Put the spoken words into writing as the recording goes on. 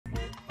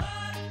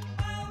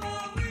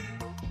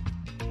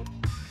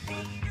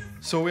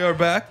So we are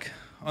back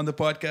on the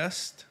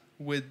podcast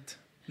with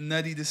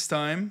Nadi this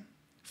time.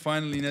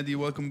 Finally, Nadi,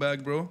 welcome back,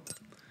 bro.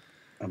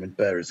 I'm in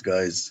Paris,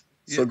 guys.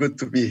 Yeah, So good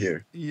to be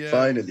here. yeah,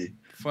 Finally.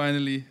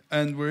 finally.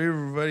 And we're here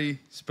with a very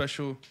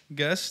special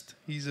guest.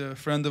 He's a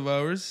friend of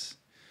ours.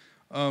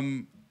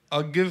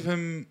 I'll give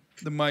him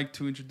the mic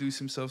to introduce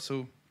himself.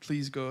 So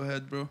please go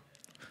ahead, bro.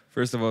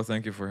 First of all,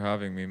 thank you for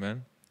having me,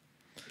 man.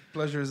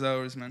 Pleasure is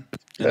ours, man.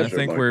 And I Pleasure,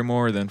 think Mark. we're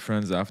more than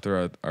friends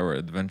after our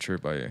adventure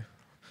by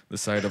the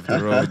side of the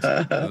road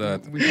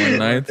that We one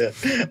night.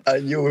 Yeah, I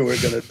knew we were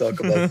gonna talk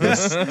about this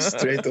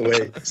straight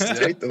away.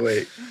 Straight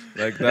away.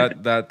 Like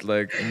that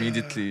like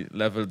immediately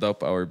leveled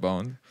up our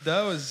bond.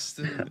 That was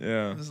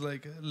Yeah. it was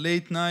like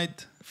late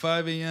night,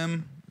 5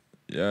 a.m.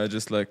 Yeah,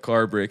 just like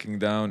car breaking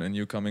down and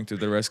you coming to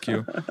the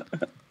rescue.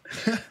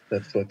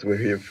 That's what we're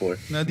here for.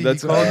 Nadi,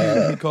 That's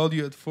he called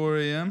you at 4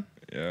 a.m.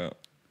 Yeah.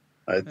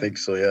 I think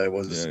so. Yeah, it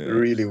was Yeah, yeah.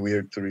 really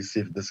weird to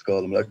receive this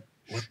call. I'm like,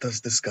 what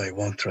does this guy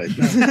want right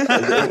now?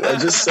 I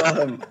just saw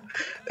him.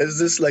 Is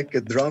this like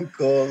a drunk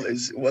call?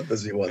 What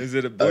does he want? Is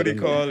it a I booty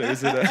don't know. call?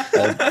 Is it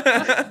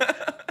a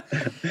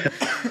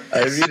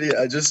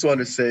I just want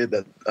to say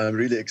that I'm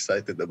really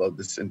excited about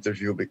this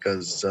interview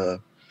because,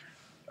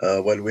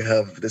 well, we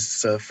have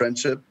this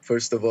friendship,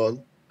 first of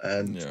all.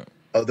 And Yeah.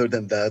 other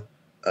than that,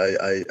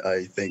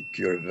 I think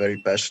you're a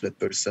very passionate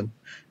person.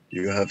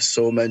 You have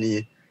so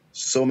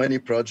many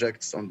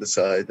projects on the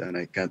side, and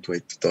I can't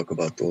wait to talk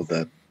about all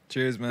that.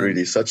 Cheers, man.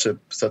 Really, such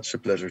a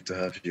pleasure to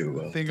have you.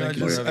 I think Thank I you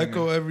for just having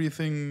echo me.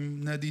 everything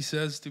Nadi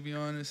says, to be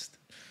honest.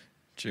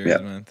 Cheers, Yeah.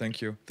 man.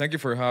 Thank you. Thank you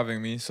for having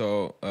me.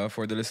 So,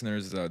 for the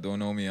listeners that don't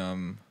know me,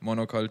 I'm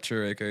Monokultur,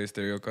 aka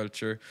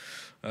Stereokultur,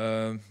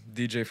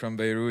 DJ from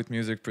Beirut,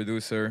 music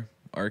producer,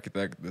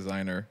 architect,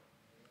 designer,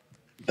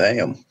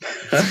 Damn.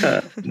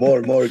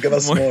 More. Give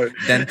us more.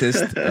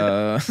 dentist.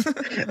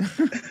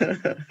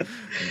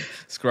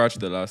 Scratch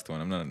the last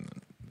one. I'm not.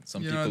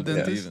 Some You're people not a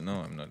dentist? believe it. No,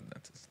 I'm not a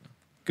dentist. No.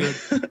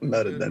 Good,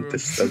 Not a Good, bro.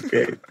 dentist.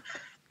 Okay.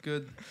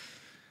 good.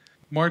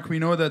 Mark, we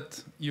know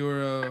that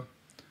you're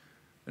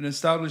an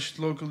established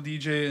local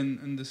DJ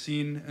in the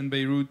scene in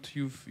Beirut.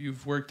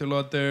 You've worked a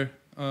lot there.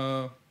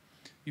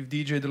 You've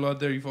DJed a lot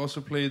there. You've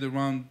also played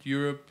around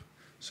Europe.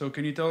 So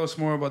can you tell us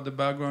more about the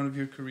background of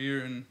your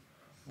career and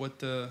what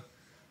the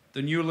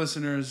new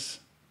listeners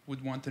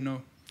would want to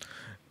know?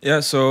 Yeah.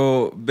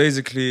 So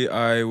basically,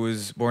 I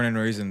was born and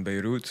raised in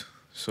Beirut.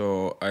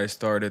 So I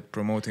started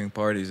promoting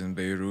parties in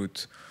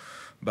Beirut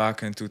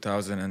back in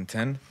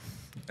 2010,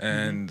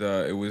 and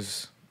it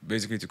was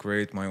basically to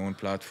create my own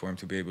platform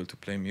to be able to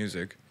play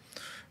music.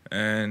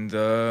 And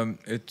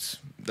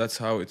that's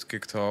how it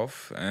kicked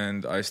off.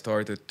 And I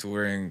started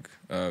touring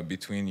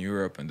between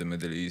Europe and the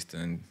Middle East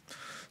in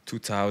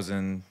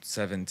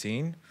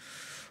 2017,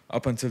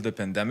 up until the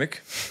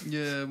pandemic.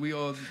 Yeah, we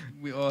all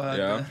had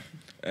Yeah. that.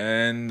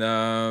 And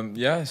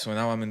yeah, so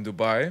now I'm in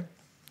Dubai.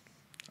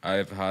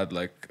 I've had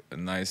like a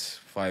nice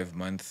 5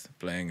 month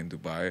playing in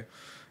Dubai,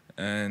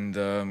 and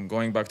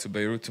going back to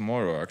Beirut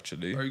tomorrow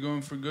actually. Are you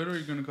going for good or are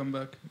you gonna come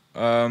back?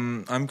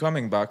 I'm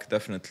coming back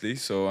definitely,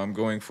 so I'm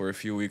going for a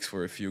few weeks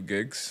for a few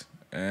gigs,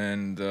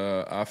 and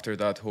after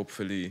that,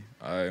 hopefully,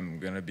 I'm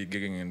gonna be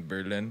gigging in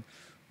Berlin,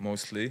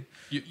 mostly.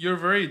 You're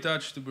very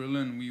attached to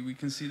Berlin. We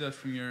can see that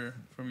from your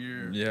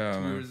Yeah,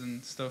 man. tours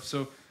and stuff. So,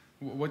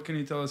 what can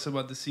you tell us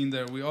about the scene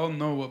there? We all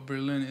know what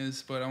Berlin is,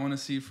 but I want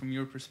to see it from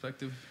your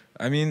perspective.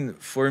 I mean,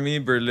 for me,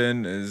 Berlin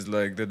is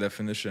like the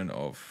definition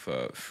of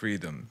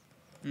freedom,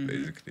 Mhm.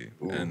 basically.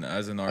 Ooh, And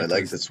as an I artist,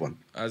 like this one.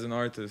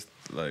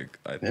 like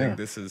I Yeah. think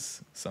this is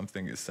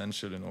something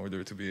essential in order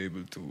to be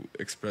able to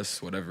express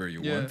whatever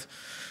you Yeah. want.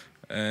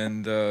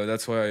 And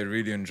that's why I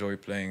really enjoy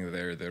playing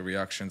there. The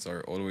reactions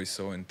are always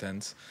so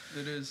intense.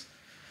 It is.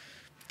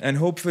 And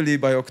hopefully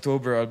by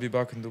October I'll be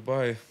back in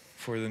Dubai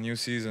for the new We'll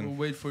season.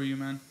 wait for you,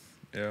 man.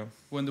 Yeah.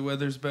 When the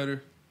weather's better.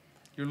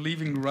 You're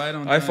leaving right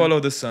on I time. follow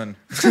the sun.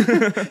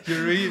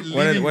 You're When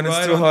leaving when it's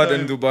right too on hot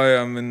time. in Dubai,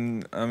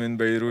 I'm in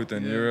Beirut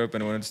and Yeah. Europe,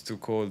 and when it's too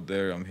cold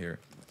there, I'm here.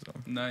 So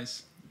Nice.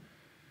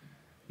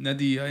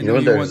 Nadi, I You know know,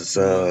 you want there's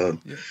to.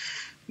 Yeah.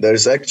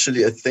 there's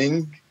actually a thing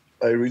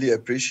I really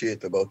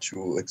appreciate about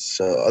you. It's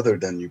other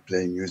than you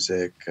play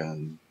music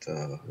and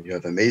you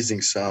have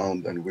amazing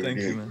sound, and we Thank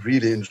you, really man.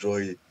 really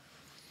enjoy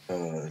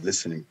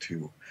listening to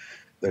you.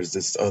 There's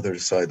this other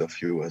side of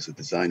you as a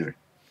designer.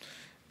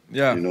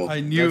 yeah, You know,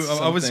 I knew.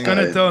 That's I was something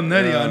gonna I- tell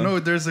Nedi. I yeah. know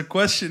there's a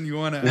question you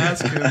want to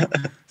ask him.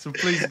 So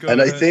please go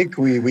and I ahead. think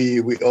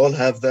we all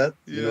have that.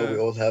 You know, Yeah. we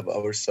all have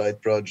our side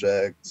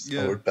projects,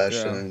 Yeah. our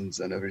passions,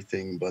 and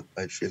everything. But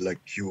I feel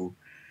like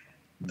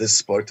this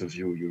part of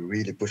you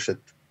really push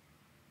it,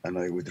 and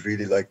I would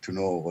really like to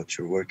know what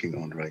you're working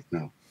on right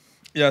now.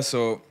 Yeah, so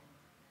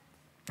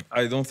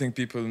I don't think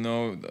people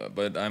know,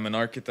 but I'm an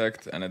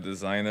architect and a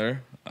designer.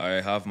 I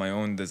have my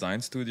own design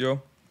studio.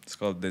 It's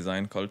called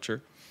Design Culture.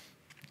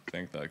 I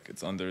think like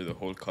it's under the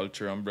whole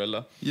culture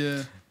umbrella.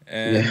 Yeah.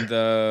 And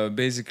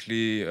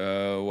basically,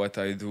 what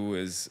I do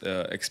is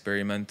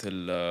experimental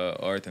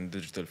art and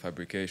digital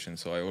fabrication.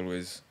 So I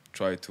always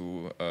try to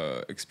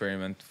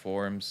experiment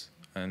forms,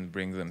 and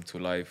bring them to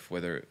life,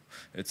 whether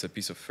it's a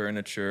piece of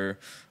furniture,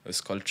 a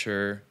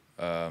sculpture,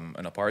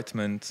 an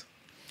apartment,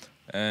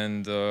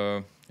 and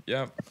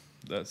yeah,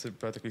 that's it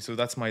practically. So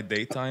that's my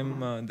daytime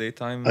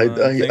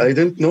thing. I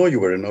didn't know you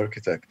were an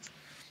architect.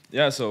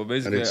 Yeah, so And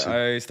basically it's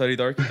I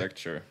studied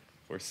architecture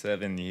for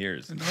 7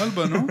 years. In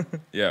Alba, no?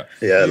 Yeah,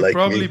 yeah, You like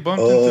probably me.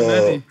 bumped into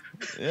Nadi.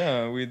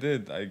 yeah, we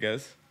did, I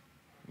guess.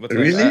 But like,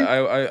 Really?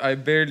 I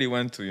barely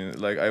went to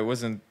like I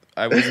wasn't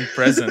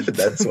present.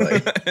 That's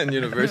why. in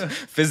university,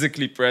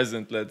 physically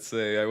present. Let's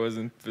say I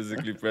wasn't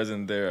physically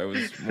present there. I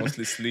was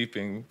mostly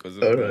sleeping because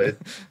of All the right.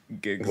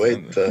 gigs.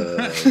 Wait,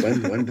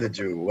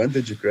 when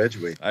did you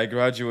graduate? I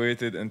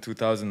graduated in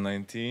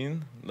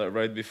 2019, like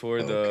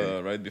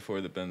Okay. right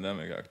before the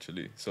pandemic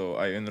actually. So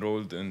I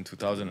enrolled in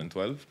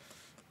 2012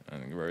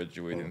 and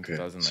graduated in Okay.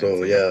 2019.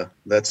 So yeah,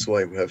 that's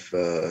why we have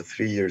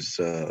 3 years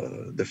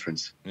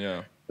difference.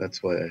 Yeah.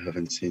 That's why I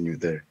haven't seen you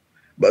there.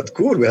 But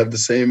cool, we have the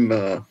same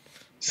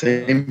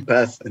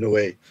path in a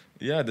way.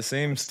 Yeah, the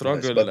same It's nice.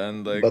 struggle and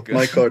like But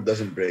my car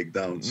doesn't break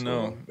down, so no,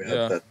 we have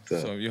yeah. that.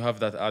 So you have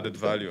that added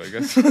value, I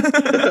guess.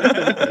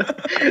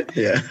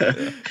 Yeah.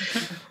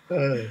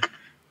 Uh,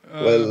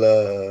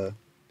 well,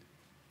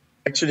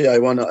 actually, I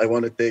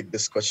wanna take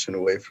this question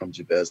away from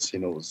Jibez. He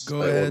knows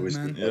Go I ahead, always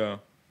man. do that.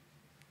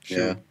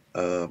 Yeah.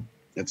 Yeah.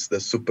 It's the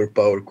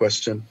superpower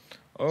question.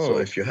 So Oh,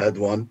 if you had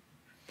one,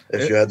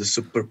 if It- you had a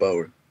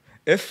superpower,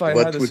 if I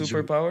what had a would you-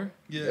 superpower,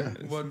 Yeah,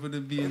 Yeah. what would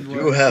it be and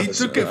You why? have He a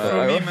took it from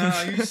superpower. me, man.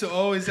 I used to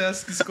always ask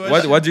this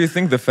question. what do you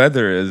think the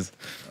feather is?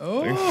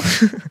 Oh,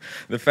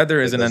 The feather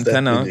is an Does that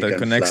antenna mean you that can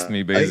connects fly? me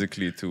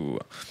basically to.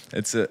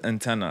 It's an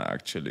antenna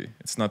actually.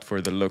 It's not for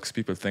the looks.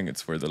 People think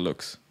it's for the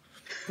looks.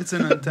 it's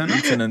an antenna.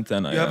 It's an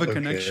antenna. You have yeah. a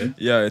connection.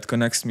 Yeah, it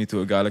connects me to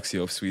a galaxy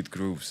of sweet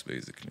grooves,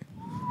 basically.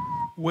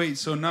 Wait,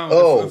 so now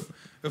Oh.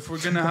 if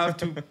we're gonna have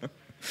to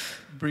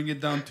bring it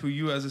down to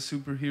you as a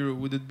superhero,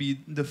 would it be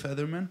the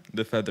Featherman?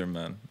 The feather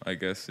man, I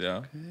guess. Yeah,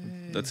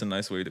 that's a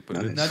nice way to put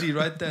it. Nice. Nadi,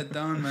 write that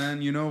down, man.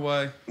 You know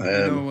why? I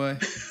You am. know why?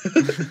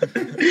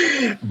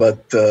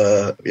 But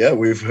yeah,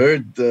 we've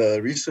heard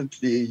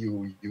recently you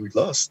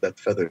lost that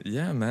feather.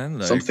 Yeah, man.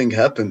 Like Something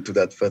happened to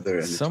that feather,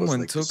 and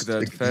someone it was like took this that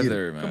big deal.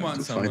 feather, man. Come on.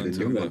 To Someone find a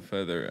took new that one.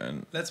 feather, and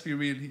Let's be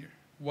real here.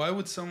 Why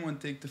would someone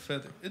take the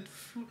feather? It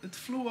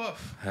flew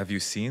off. have you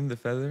seen the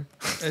feather?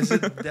 Is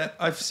it that?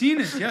 I've seen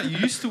it. Yeah, you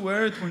used to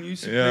wear it when you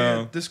used to play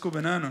Yeah. at Disco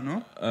Banana, no?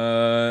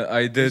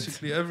 I did.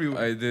 Basically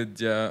everywhere. I did,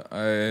 yeah.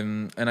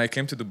 And I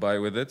came to Dubai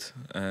with it,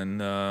 and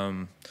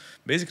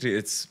basically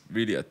it's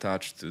really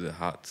attached to the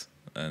hat,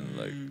 and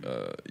like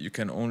you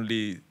can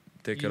only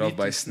take You it off need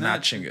by to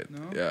snatch snatching it, it.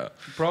 no? Yeah.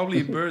 Probably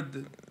a bird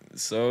did.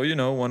 So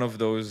one of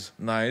those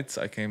nights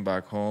I came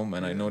back home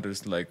and I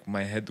noticed like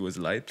my head was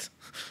light.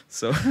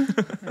 So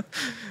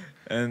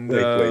and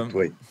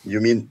Wait.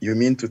 You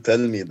mean to tell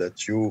me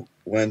that you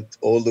went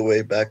all the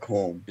way back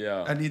home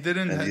yeah. And he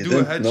didn't and you do a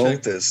didn't head check.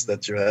 notice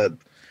that you had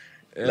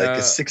like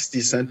a Yeah.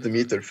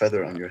 60-centimeter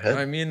feather on your head?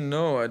 I mean,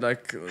 no,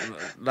 like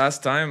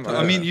last time.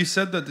 I mean, you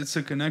said that it's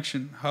a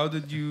connection. How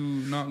did you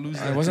not lose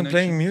that I wasn't connection?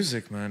 playing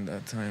music, man.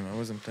 That time I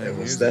wasn't playing It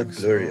was music. that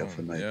blurry so, of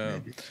a night, yeah.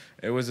 maybe.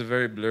 It was a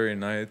very blurry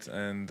night,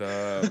 and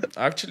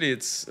actually,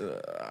 it's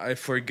I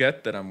forget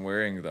that I'm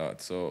wearing that.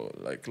 So,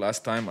 like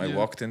last time, I Yeah.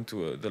 walked into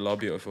the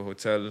lobby of a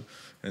hotel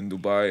in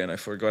Dubai, and I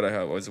forgot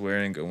I was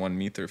wearing a 1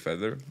 meter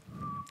feather.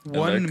 And,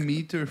 1 like,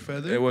 meter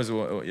feather. It was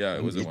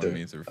it was a 1 Meter.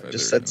 meter I feather.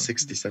 just said you know.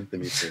 60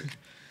 centimeters.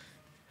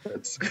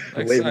 That's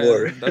Like, way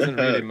more. It doesn't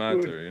really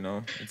matter,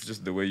 It's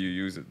just the way you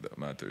use it that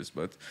matters.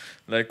 But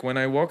like when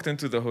I walked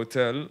into the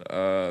hotel,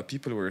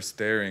 people were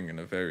staring in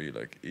a very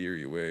like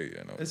eerie way.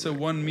 It's a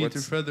 1 meter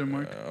 "What's-" feather,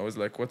 Mark. I was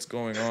like, "What's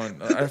going on?"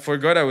 I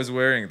forgot I was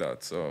wearing that,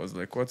 so I was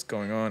like, "What's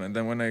going on?" And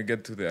then when I get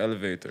to the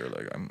elevator,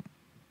 like I'm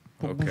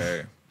okay.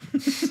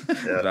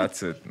 Yeah, That's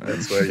it, man.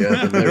 that's where you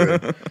have a mirror.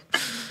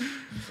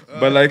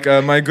 But like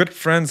my good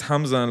friends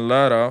Hamza and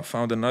Lara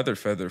found another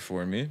feather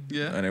for me,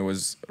 Yeah. and it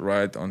was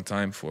right on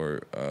time for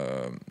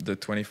the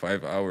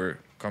 25-hour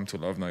Come to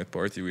Love Night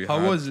party we How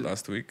had was it?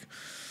 last week.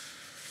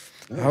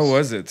 How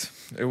was it?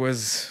 It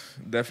was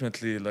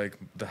definitely like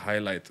the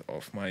highlight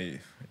of my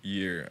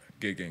year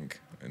gigging,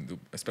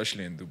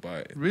 especially in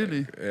Dubai.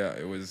 Really? Like,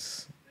 yeah,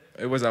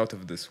 it was out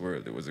of this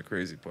world. It was a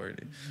crazy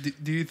party.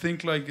 Do you think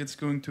like it's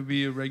going to be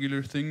a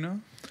regular thing now?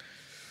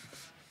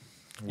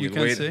 You We'll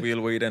can't wait. say?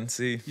 We'll wait and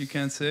see. You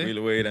can't say.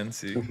 We'll wait and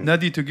see.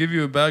 Nadi, to give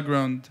you a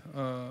background.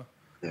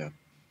 Yeah.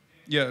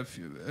 Yeah. If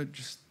you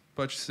just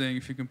saying,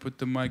 if you can put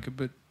the mic a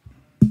bit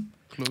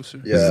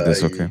closer. Yeah,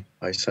 this okay?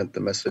 I sent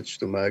the message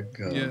to Mag.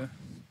 Yeah.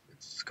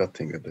 It's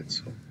cutting a bit,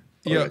 so.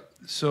 Yeah. Alright.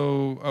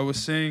 So I was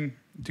saying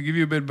to give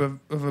you a bit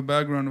of a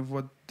background of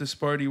what this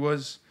party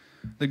was.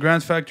 The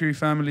Grand Factory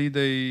family,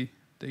 they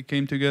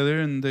came together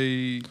and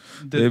they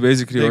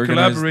basically they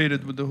organized.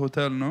 collaborated with the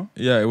hotel, no?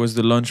 Yeah, it was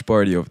the lunch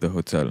party of the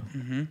hotel.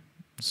 Mm-hmm.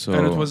 So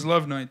And it was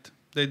Love Night.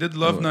 They did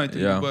Love Oh, Night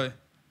in yeah. Dubai.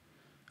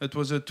 It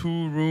was a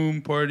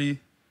 2-room party,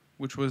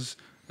 which was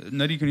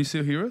Nadi, can you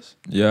still hear us?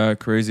 Yeah,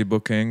 crazy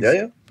bookings. Yeah,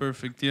 yeah.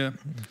 Perfect. Yeah.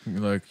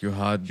 Like you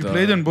had. You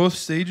played on both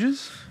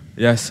stages.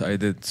 Yes, I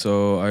did.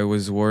 So I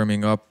was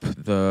warming up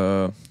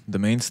the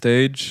main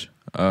stage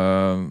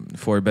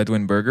for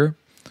Bedouin Burger.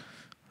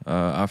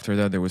 After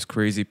that, there was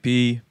Crazy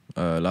P,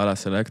 Lala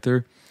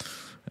Selector,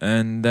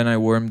 and then I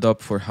warmed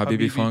up for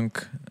Habibi Habibi.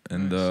 Funk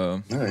in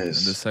the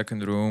Nice.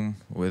 second room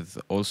with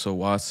also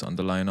Was on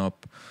the lineup,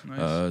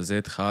 Nice.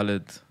 Zaid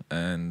Khalid,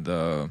 and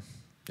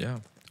yeah,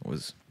 it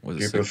was a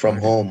People sick from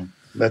party. home.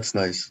 That's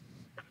nice.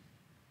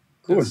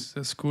 Cool.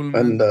 That's cool,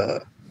 man.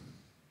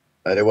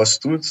 And it was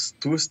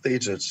two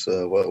stages.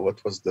 What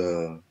was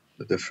the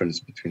difference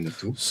between the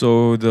two?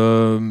 So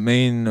the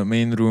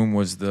main room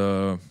was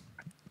the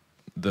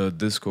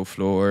disco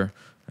floor,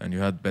 and you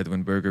had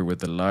Bedouin Burger with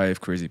the live,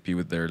 Crazy P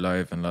with their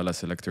live, and Lala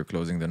Selector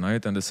closing the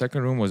night. And the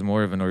second room was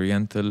more of an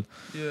oriental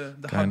Yeah,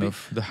 the kind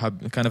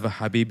of a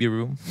Habibi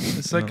room.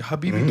 It's like know.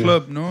 Habibi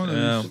Club, no? The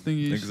Yeah, thing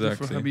you used to do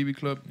for exactly. Habibi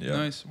Club. Yeah.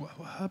 Nice. What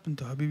happened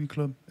to Habibi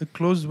Club? It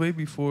closed way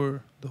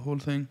before the whole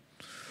thing.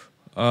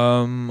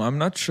 I'm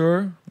not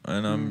sure,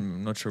 and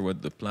I'm not sure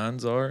what the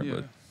plans are, Yeah.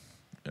 but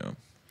yeah.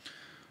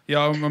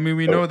 Yeah, I mean,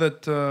 we know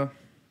that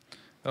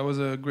that was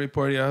a great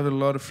party. I had a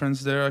lot of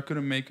friends there. I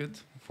couldn't make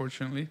it,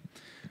 unfortunately.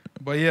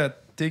 But yeah,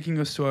 taking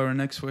us to our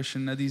next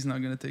question. Nadi's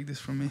not going to take this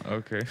from me.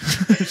 Okay.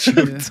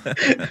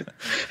 Yeah.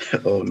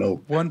 Oh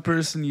no. One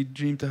person you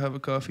dream to have a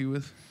coffee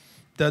with,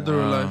 dead or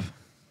Wow. alive.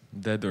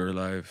 Dead or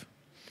alive?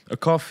 A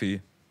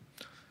coffee.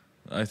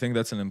 I think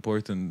that's an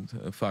important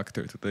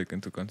factor to take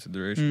into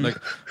consideration. Mm. Like,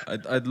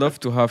 I'd love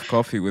to have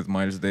coffee with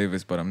Miles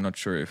Davis, but I'm not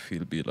sure if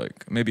he'll be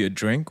like maybe a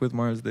drink with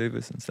Miles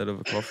Davis instead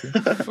of a coffee,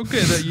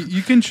 Okay, that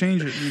you can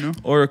change it, you know.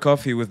 or a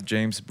coffee with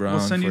James Brown.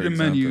 We'll send you for the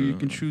menu. You example.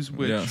 can choose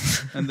which, Yeah,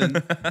 and then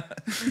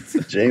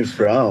James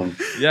Brown.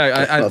 yeah.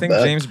 That's I not think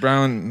bad. James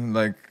Brown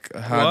like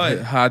Why?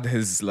 had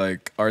his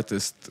like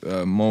artist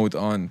mode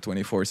on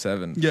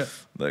 24/7. yeah.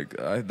 Like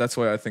that's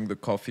why I think the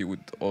coffee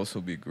would also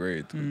be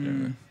great.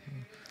 Mm.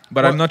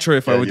 But I'm not sure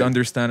if I Yeah, would you-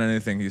 understand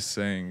anything he's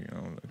saying. You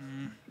know,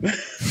 like,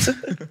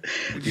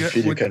 Would You you-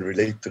 feel you would- can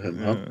relate to him,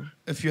 huh?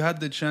 yeah. If you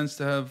had the chance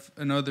to have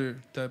another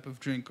type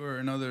of drink or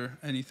another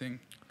anything,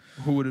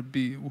 who would it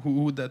be? Who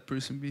would that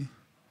person be?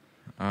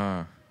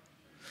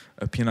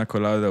 A pina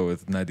colada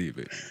with Nadi,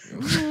 baby.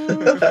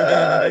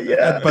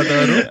 Yeah.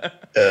 Badaro?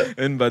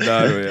 In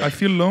Badaro, yeah. I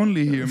feel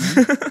lonely here,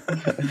 man.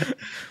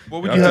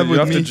 What would you you have you with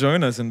have to me?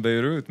 join us in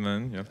Beirut,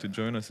 man. You have to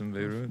join us in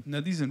Beirut.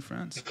 Nadi's in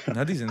France.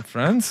 Nadi's in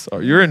France? Oh,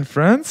 you're in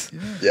France?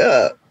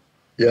 Yeah.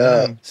 Yeah.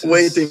 Man, since-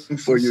 Waiting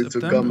for since you to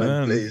September. come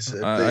and Man,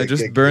 play. I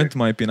just burnt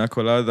my pina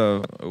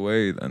colada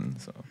away then.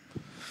 So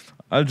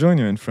I'll join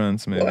you in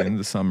France maybe Why? in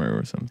the summer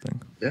or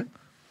something. Yeah.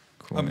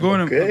 Cool. I'm yeah.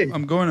 going. Okay.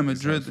 I'm going to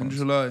Madrid Sounds in fun.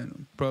 July.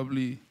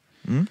 Probably.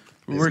 Hmm?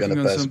 We're He's working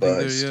gonna on pass something by,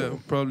 there. Yeah, so-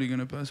 we're probably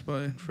gonna pass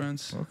by in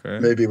France. Okay.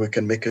 Maybe we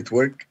can make it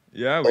work.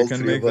 Yeah, we all can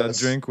three make of that us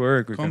drink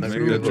work. We come can make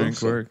through, that bro. drink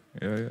So- work.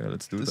 Yeah,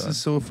 let's do This that. is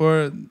so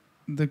far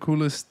the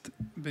coolest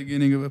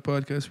beginning of a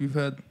podcast we've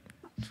had.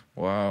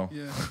 Wow.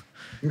 Yeah,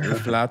 You're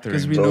flattering.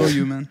 because we So- know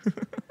you, man.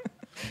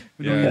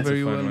 We know yeah, you it's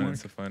very a fun well, one. Mark.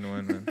 It's a fun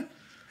one, man.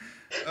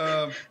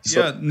 So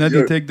Yeah, Nadi,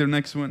 you're- take the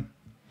next one. Go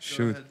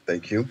Shoot. ahead.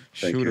 Thank you.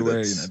 Thank Shoot you. away,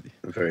 That's Nadi.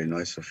 very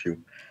nice of you.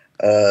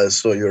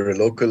 So you're a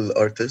local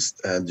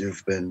artist and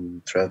you've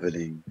been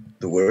traveling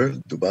the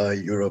world, Dubai,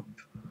 Europe,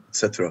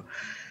 etc.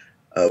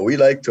 We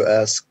like to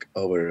ask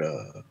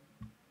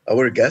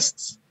our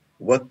guests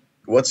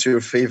what's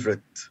your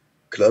favorite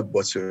club?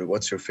 What's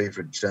your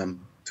favorite jam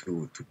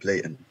to play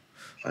in?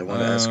 I want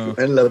to ask you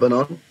in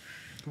Lebanon.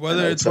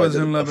 Whether And it was outside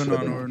in of Lebanon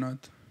Lebanon. or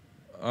not.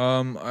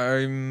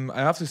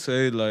 I have to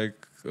say like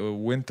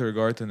Winter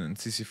Garden and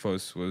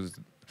Sisyphus was.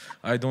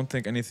 I don't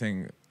think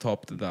anything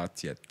topped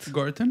that yet.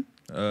 Garten?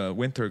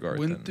 Winter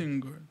Garden.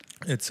 Wintengard.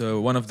 It's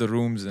one of the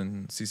rooms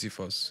in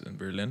Sisyphus in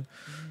Berlin,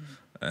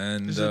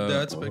 and Is it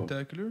that Oh.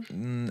 spectacular?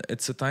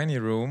 it's a tiny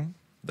room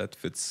that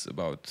fits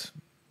about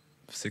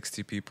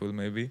 60 people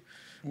maybe,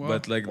 Wow.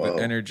 but like Wow.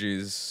 the energy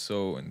is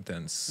so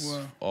intense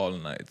Wow. all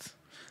night.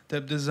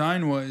 That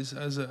design-wise,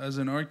 as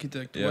an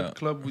architect, Yeah. what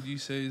club would you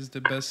say is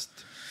the best?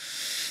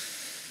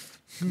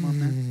 Come on,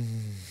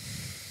 man.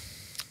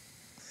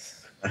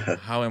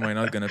 How am I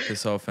not gonna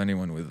piss off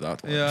anyone with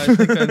that one? Yeah, I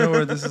think I know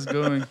where this is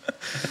going.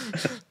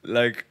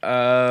 Like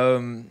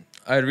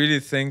I really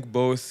think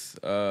both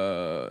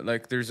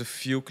like there's a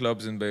few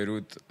clubs in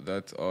Beirut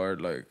that are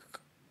like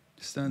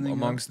Standing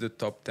amongst the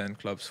top 10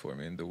 clubs for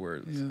me in the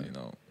world. Yeah. You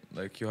know,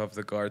 like you have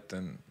the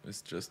Garten.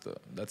 It's just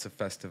that's a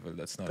festival.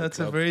 That's not That's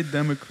a a club. very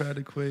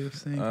democratic way of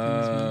saying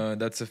things, man.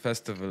 That's a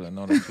festival and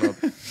not a club.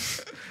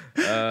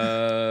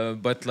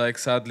 But like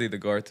sadly the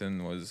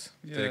Garten was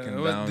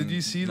taken down. Did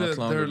you see not that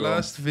long their ago.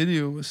 last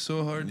video was so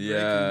heartbreaking?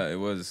 Yeah, it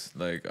was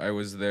like I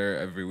was there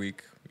every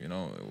week. You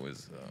know, it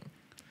was.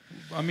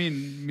 I mean,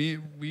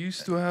 we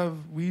used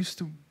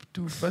to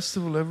do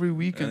festival every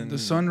weekend.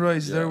 The And,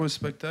 sunrise there yeah. was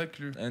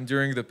spectacular. And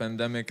during the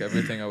pandemic,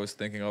 everything I was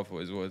thinking of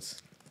was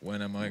when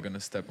am I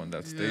gonna step on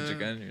that stage Yeah.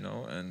 again? You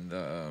know, and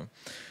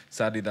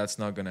sadly that's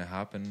not gonna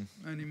happen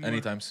Anymore.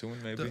 anytime soon.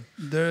 Maybe.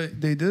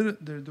 They did it.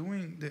 They're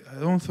doing. I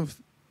don't know if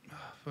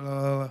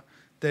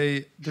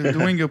They're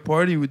doing a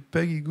party with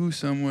Peggy Goo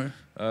somewhere.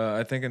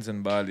 I think it's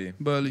in Bali.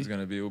 Bali. It's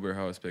gonna be Uber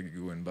House Peggy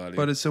Goo in Bali.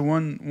 But it's a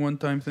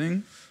one-time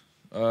thing.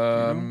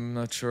 I'm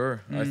not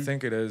sure. I Mm.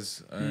 think it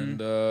is. And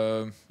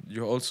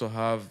you also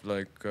have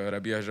like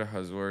Rabia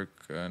Jaha's work,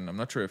 and I'm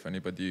not sure if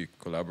anybody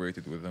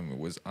collaborated with him. It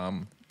was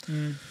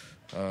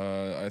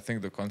I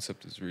think the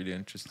concept is really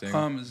interesting.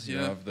 You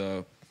have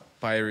the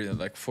pirate,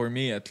 like for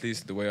me at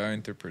least, the way I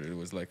interpret it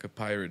was like a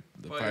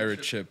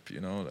pirate ship, you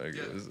know, like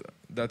it was,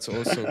 that's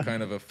also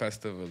kind of a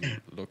festival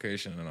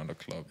location and not a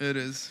club. It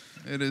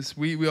is.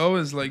 We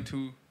always like to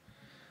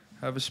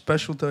have a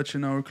special touch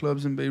in our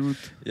clubs in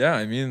Beirut. Yeah,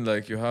 I mean,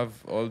 like you have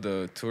all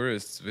the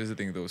tourists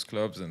visiting those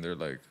clubs and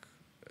they're like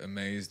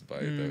amazed by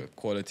the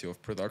quality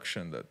of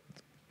production that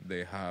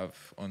they have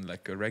on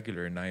like a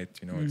regular night,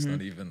 you know. It's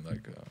not even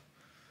like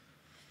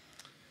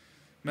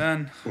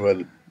Man,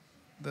 Well,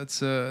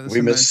 that's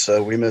we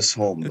miss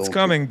home. it's don't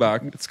coming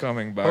back. It's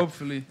coming back.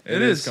 hopefully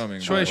It is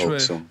coming Shway, back. we? I hope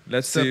shway. so.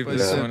 Let's Step see if by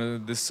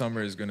this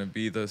summer is gonna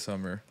be the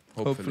summer.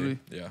 Hopefully.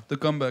 Yeah. The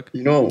comeback.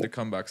 You know, The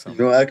comeback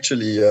summer.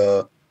 actually,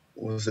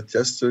 was it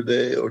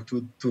yesterday or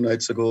two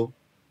nights ago?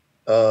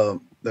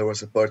 There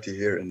was a party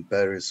here in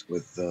Paris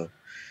with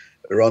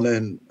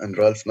Ronan and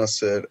Ralph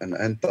Nasser and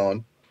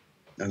Anton,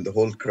 and the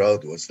whole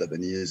crowd was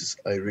Lebanese.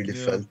 I really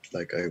felt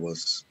like I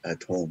was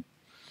at home.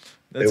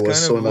 That's It was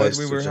kind so of what nice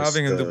we to were just,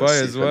 having in Dubai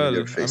see as well. familiar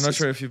I'm not faces.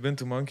 sure if you've been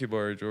to Monkey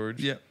Bar, George.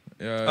 Yeah.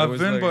 Yeah, it I've was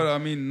been, like- but I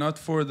mean, not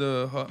for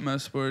the hot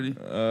mess party.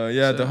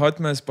 the So- hot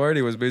mess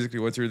party was basically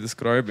what you're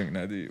describing,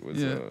 Nadi. It was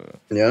Yeah.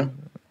 Yeah,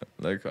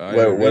 like I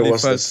Where really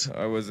was felt this?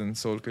 I was in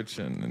Soul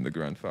Kitchen in the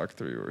Grand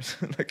Factory, or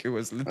like it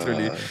was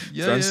literally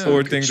Yeah,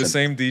 transporting the Kitchen.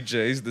 same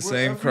DJs, the We're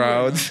same everywhere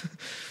crowd,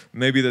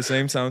 maybe the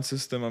same sound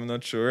system. I'm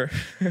not sure.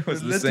 It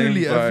was We're the same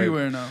literally vibe.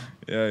 everywhere now.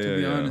 Yeah, To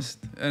be honest,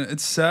 and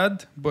it's sad,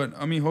 but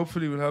I mean,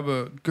 hopefully we'll have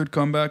a good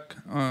comeback,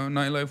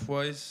 nightlife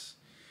wise.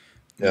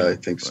 yeah, I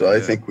think so. But, I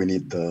yeah. think we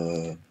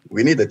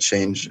need a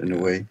change in a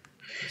way.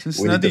 Since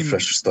We need a Nadim,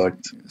 fresh start.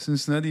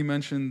 since Nadi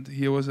mentioned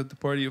he was at the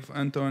party of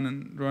Anton and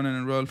Ronan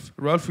and Ralph.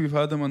 Ralph, we've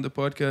had them on the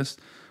podcast,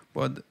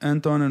 but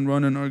Anton and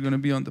Ronan are going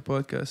to be on the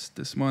podcast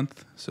this month,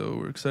 so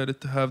we're excited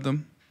to have them.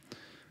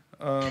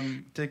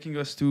 Taking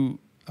us to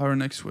our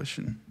next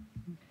question.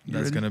 You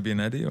That's ready? gonna be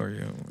Nadi or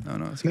you? No,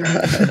 it's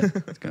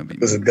gonna be.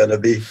 Is it gonna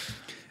be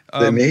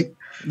me?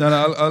 No,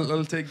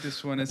 I'll take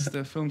this one. It's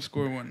the film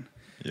score one.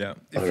 Yeah.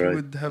 If All you right.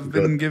 would have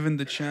Good. been given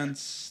the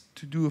chance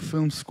to do a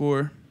film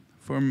score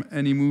from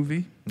any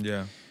movie,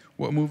 Yeah.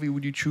 what movie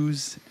would you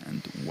choose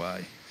and why?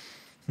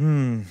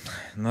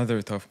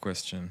 Another tough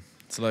question.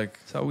 It's like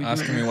That's how we do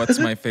asking it. me what's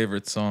my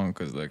favorite song,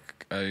 because like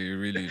I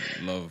really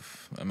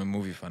I'm a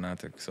movie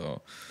fanatic,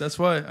 so That's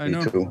why I Me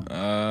know. too.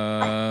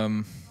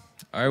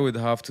 I would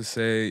have to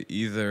say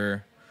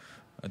either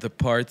The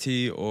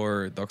Party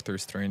or Doctor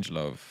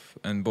Strangelove,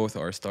 and both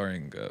are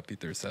starring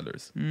Peter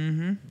Sellers.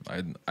 Mm-hmm.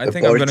 I The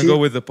think I'm gonna Party? go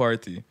with The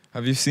Party.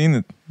 Have you seen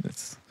it?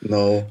 It's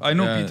No. I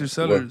know Yeah, Peter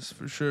Sellers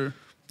for sure,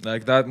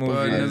 like that but movie.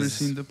 I've never is-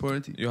 seen The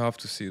Party. You have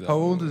to see that. How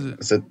old is movie. it?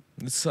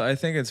 Is it? I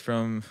think it's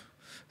from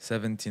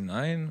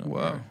 79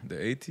 Wow. or the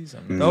 80s.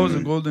 I'm Mm. That was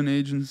a golden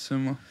age in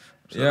cinema.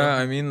 So- Yeah,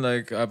 I mean,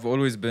 like I've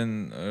always been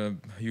a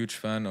huge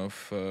fan of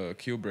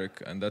Kubrick,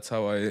 and that's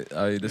how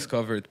I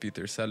discovered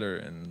Peter Seller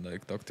and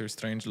like Doctor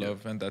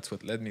Strangelove, and that's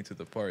what led me to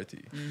The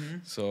Party.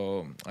 Mhm. So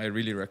I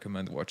really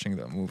recommend watching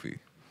that movie.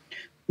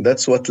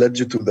 That's what led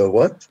you to the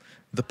what?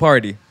 The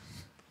Party,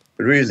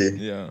 Really?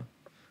 yeah,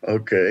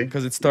 Okay.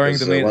 because it's starring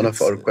Because, the main. one of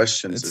it's- our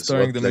questions it's is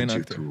starring what the main led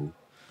you actor.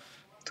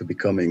 to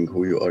becoming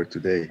who you are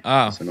today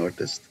Ah. as an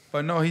artist.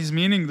 But no, he's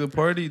meaning The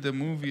Party, the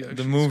movie. Actually.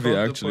 The It's movie, called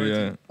The actually,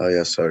 Party. yeah. Oh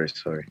yeah, sorry.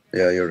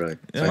 Yeah, you're right.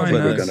 Yeah, I why think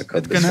we're not? gonna cut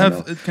It this can one have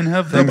off. it can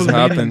have Things double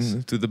meanings.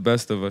 happen to the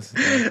best of us.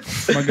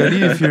 Yeah. Magali,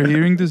 if you're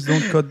hearing this,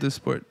 don't cut this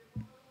part.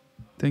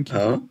 Thank you.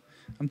 Huh?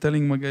 I'm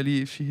telling Magali,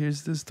 if she hears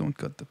this, don't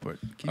cut the part.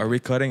 Keep Are we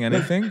cutting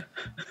anything?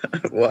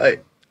 Why?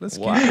 Let's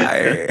keep Why?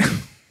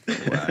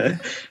 Why?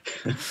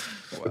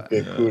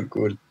 Okay,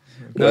 cool.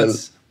 Well,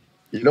 That's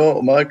you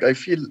know, Mark, I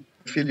feel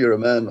you're a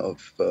man of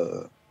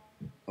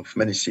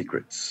many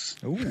secrets.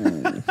 Ooh.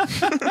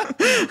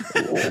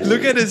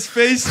 look at his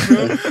face,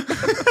 bro.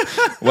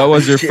 What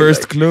was your Shit,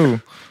 first like-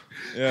 clue?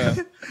 Yeah.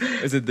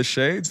 Is it the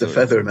shades? It's the or-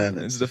 feather man.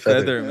 It's the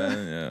feather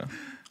man, yeah.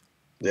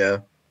 Yeah,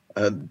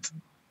 and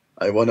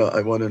I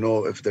wanna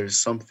know if there's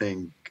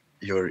something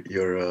your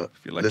feel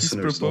like he's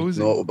listeners don't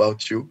proposing. know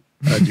about you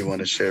and you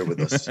wanna share with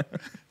us.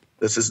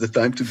 This is the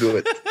time to do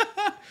it.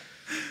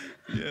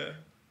 Yeah.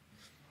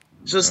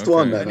 Just Okay.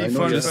 one, man. Any I know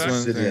fun you're facts? Just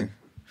one Sicilian. thing.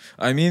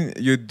 I mean,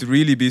 you'd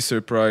really be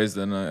surprised,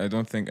 and I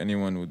don't think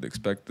anyone would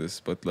expect this,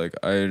 but like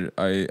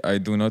I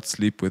do not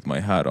sleep with my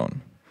hat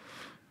on.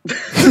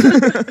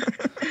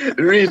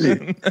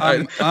 Really?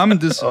 I'm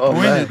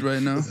disappointed man.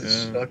 right now. This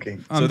is shocking.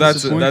 I'm So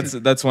that's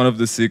disappointed. that's one of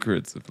the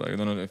secrets. If, like, I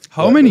don't know if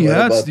How What- many what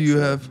hats about, do you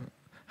have?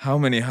 how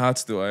many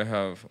hats do I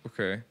have?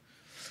 Okay,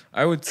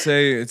 I would say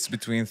it's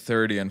between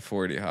 30 and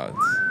 40 hats.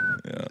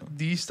 Yeah,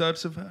 These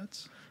types of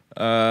hats?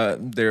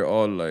 they're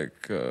all like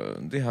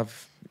they have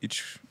each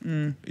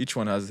Mm. each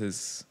one has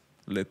his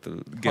little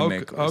How,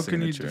 gimmick or how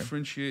can you signature.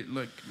 differentiate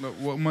like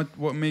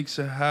what makes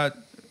a hat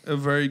a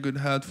very good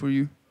hat for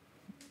you?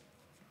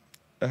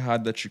 A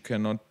hat that you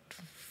cannot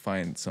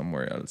find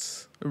somewhere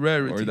else. A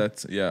rarity. Or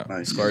that's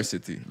Nice.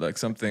 scarcity, like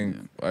something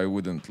Yeah. I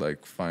wouldn't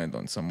like find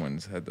on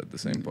someone's head at the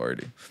same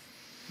party.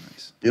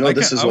 Nice. You know, I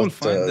this can- is I will what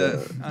find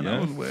that and I yeah.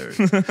 will wear it.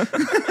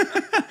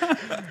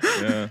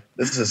 Yeah,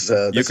 this is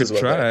You this could is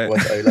what try.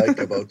 what I like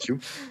about you.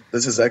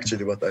 This is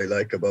actually what I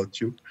like about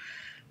you.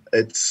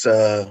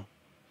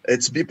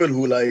 It's people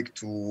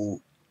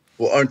who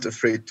aren't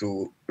afraid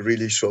to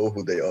really show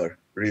who they are.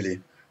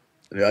 Really,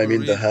 I For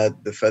mean, the real.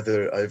 hat, the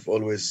feather. I've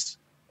always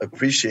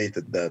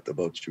appreciated that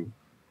about you.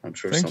 I'm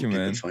sure thank some you,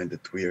 people man. find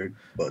it weird,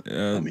 but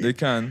Yeah, I they mean,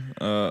 can.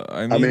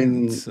 I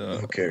mean, It's,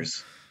 who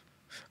cares?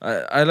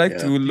 I like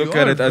to Yeah. look you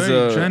at are it as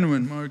very a.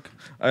 genuine, Mark.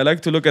 I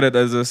like to look at it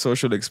as a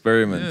social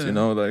experiment. Yeah. You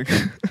know, like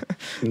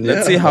Yeah,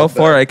 let's see how not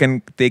far bad. I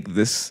can take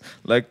this.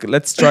 Like,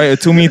 let's try a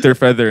 2 meter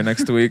feather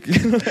next week.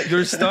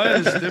 Your style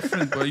is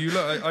different, but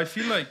I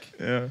feel like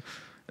Yeah.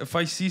 if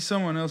I see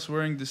someone else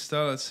wearing this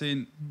style, I'd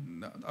say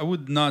I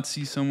would not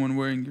see someone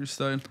wearing your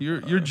style.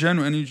 You're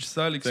genuine, and your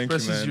style you,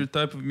 expresses man. your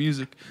type of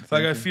music. Thank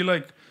Like I you. feel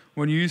like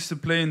when you used to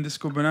play in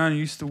Disco Banana,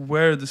 you used to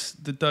wear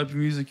the type of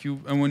music you,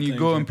 and when you Thank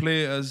go you. and play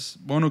as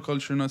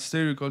monoculture, not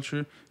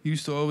stereoculture, you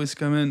used to always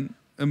come in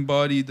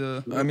embody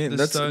the. I mean, the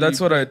that's style that's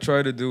you what play. I try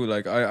to do.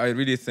 Like, I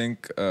really think,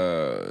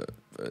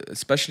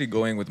 especially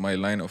going with my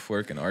line of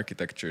work in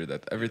architecture,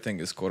 that everything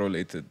is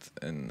correlated,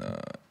 and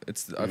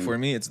for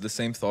me, it's the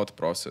same thought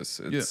process.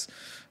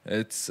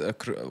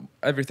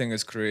 Everything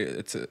is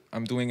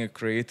I'm doing a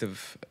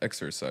creative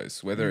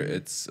exercise, whether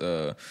it's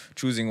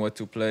choosing what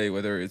to play,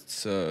 whether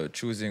it's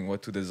choosing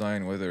what to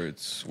design, whether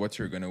it's what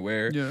you're gonna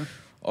wear. Yeah.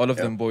 All of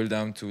Yeah. them boil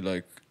down to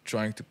like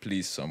trying to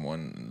please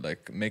someone,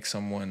 like make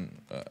someone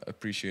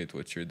appreciate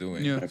what you're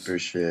doing. Yeah. I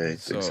appreciate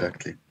So-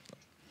 exactly.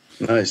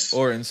 Nice.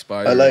 Or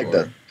inspire. I like or,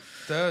 that.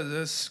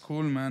 That's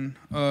cool, man.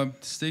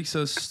 This takes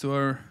us to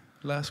our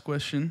last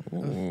question Ooh,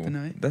 of the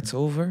night. that's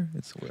over.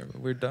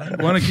 We're done.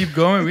 Want to keep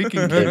going? We can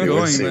keep Maybe we'll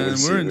going, see, man. we'll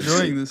see, We're we'll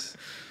enjoying see. this.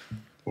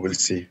 We'll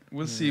see.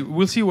 We'll see.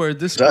 We'll see where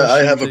this.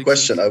 I have a takes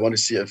question. us. I want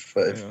to see if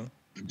Yeah.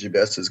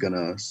 GPS is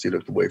gonna steal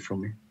it away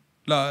from me.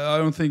 No, I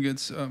don't think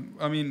it's.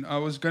 I mean, I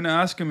was gonna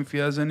ask him if he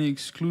has any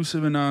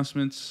exclusive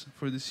announcements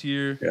for this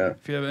year. Yeah.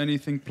 If you have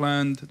anything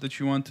planned that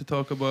you want to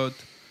talk about.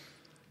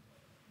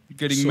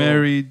 Getting So-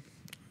 married.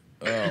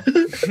 Oh.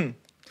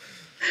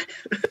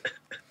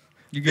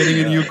 You're getting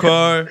a new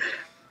car.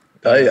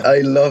 I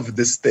love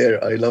this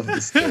stare. I love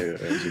this stare,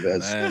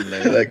 GPS.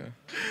 Man, Like,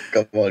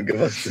 come on,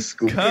 give us the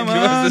scoop. Come give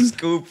us on, the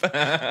scoop.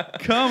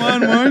 come on,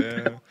 Mark.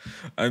 Yeah.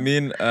 I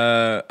mean,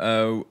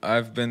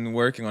 I've been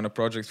working on a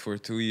project for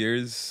 2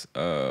 years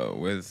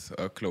with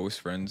close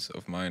friends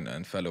of mine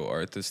and fellow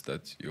artists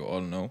that you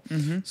all know.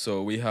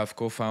 So we have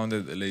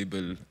co-founded a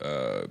label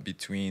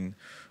between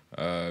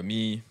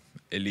me,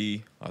 Eli,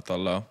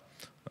 Atallah,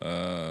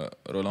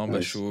 Roland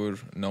Nice. Bashour,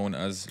 known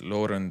as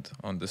Laurent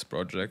on this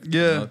project.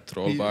 Yeah, Not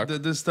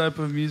Rollback. this type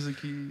of music.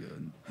 We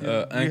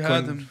and had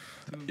con- him.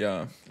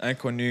 Yeah,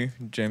 Inconnu,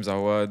 James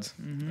Awad,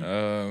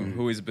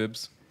 Who is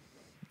Bibbs,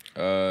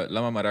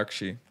 Lama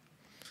Marakshi.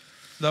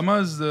 Lama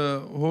is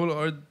the whole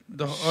art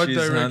She's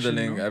direction.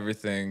 handling no?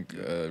 everything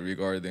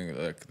regarding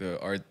like the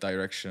art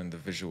direction, the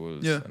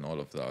visuals, Yeah. and all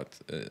of that.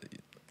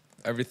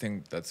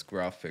 Everything that's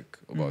graphic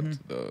about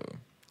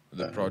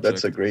the project.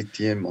 That's a great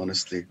team,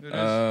 honestly. It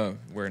is.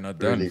 We're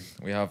not Really?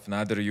 done. We have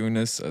Nader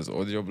Yunus as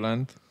audio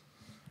blend,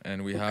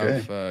 and we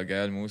have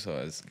Gael Musa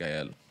as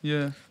Gael.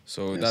 Yeah.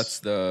 So Yes. that's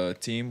the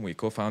team. We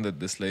co-founded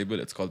this label.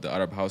 It's called the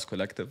Arab House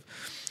Collective,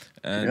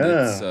 and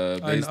Yeah. it's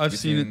based I've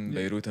seen it, between yeah.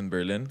 Beirut and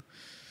Berlin.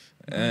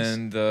 Nice.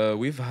 And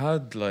we've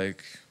had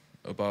like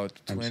about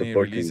I'm 20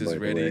 supporting, releases by the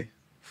ready way.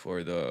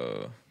 for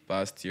the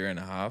past year and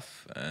a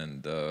half,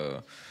 and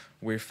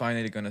we're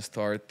finally gonna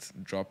start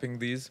dropping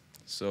these.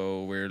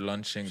 So we're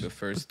launching the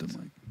first. Put the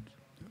mic.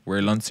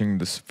 We're launching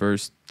this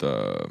first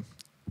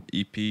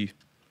EP,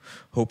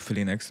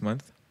 hopefully next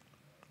month.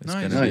 It's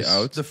Nice. gonna Nice. be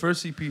out. The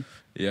first EP.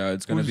 Yeah,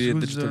 it's gonna Who's- be a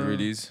who's, digital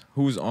release.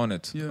 Who's on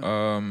it?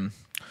 Yeah.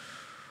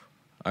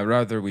 I'd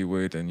rather we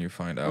wait and you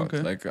find out.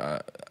 Okay. Like,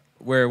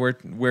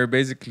 we're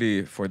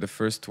basically for the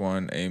first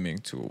one aiming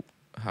to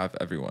have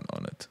everyone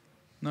on it.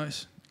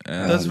 Nice.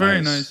 And That's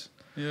very nice. nice.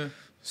 Yeah.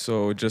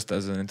 so just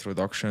as an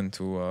introduction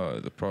to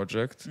the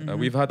project, Mhm.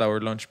 we've had our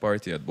launch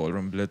party at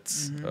Ballroom Blitz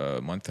Mhm.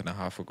 a month and a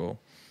half ago.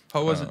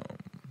 How was it?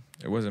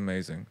 It was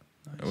amazing.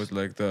 It was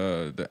like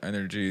the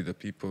energy, the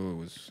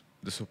people,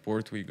 the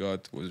support we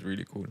got was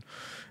really cool.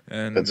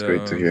 And That's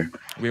great to hear.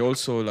 we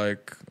also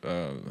like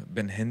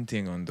been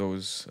hinting on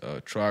those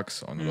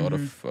tracks on a lot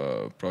of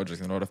projects,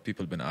 and a lot of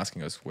people been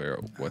asking us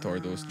what are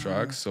those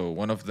tracks. So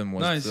one of them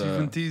was Nice. You've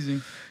been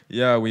teasing.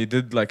 yeah, we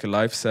did like a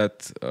live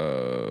set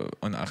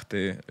on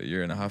Arte a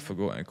year and a half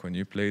ago, and when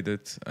you played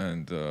it,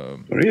 and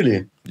Really?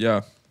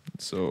 yeah,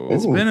 so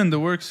It's Ooh. been in the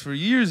works for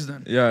years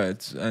then. yeah,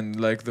 it's and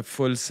like the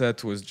full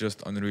set was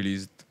just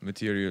unreleased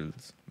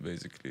materials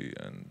basically,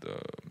 and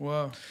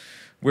Wow.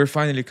 we're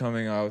finally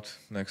coming out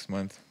next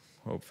month.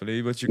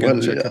 hopefully. But you Well,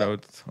 can check it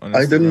out on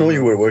I didn't know Instagram.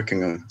 you were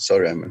working on.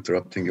 Sorry, I'm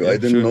interrupting you. I Yeah,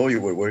 didn't sure. know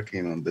you were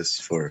working on this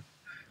for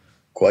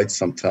quite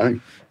some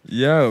time.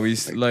 Yeah,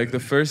 Like, like the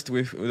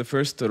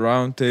first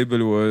round table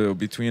was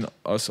between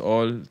us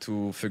all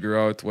to figure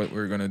out what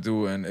we're gonna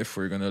do and if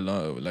we're gonna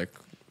like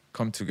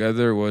come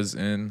together was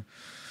in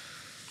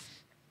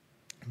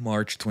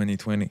March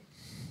 2020.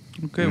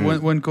 Okay,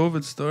 when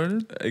COVID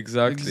started.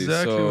 Exactly.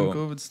 Exactly So when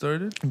COVID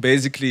started.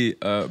 basically,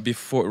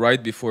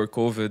 right before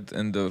COVID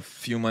and the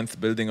few months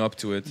building up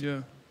to it,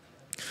 Yeah.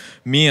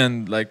 me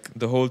and like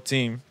the whole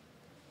team,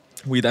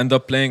 we'd end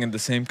up playing in the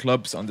same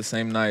clubs on the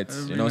same nights,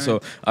 Every you know. So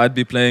night. I'd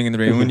be playing in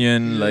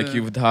Reunion, like Yeah.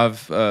 you would have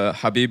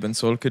Habib in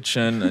Soul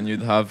Kitchen, and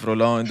you'd have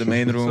Roland in the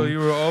main room. So you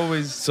were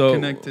always So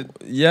connected.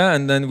 yeah,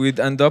 and then we'd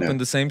end up Yeah. in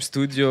the same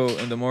studio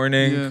in the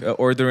morning, Yeah.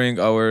 ordering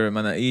our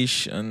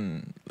manaish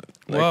and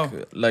Wow.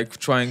 like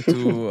trying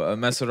to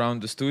mess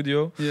around the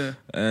studio, Yeah.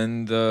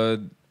 and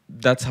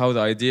that's how the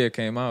idea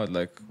came out.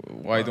 Like,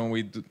 why Wow. don't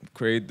we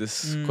create this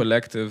Mm.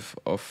 collective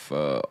of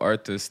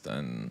artists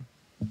and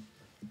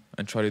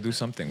try to do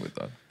something with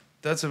that?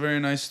 That's a very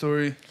nice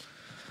story.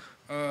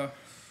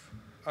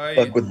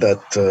 luck with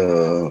that,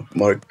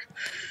 Mark.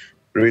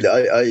 Really,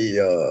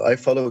 I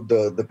followed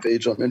the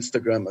page on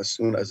Instagram as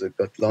soon as it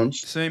got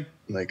launched. Same.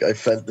 Like I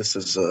felt this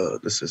is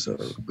a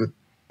good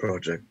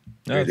project.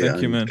 Yeah, Really, thank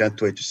you, and man. can't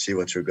wait to see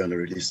what you're gonna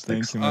release Thank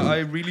next. you, man. I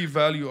really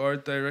value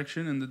art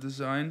direction and the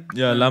design.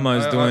 Yeah, And Lama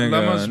is doing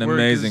Lama's an work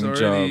is amazing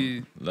already-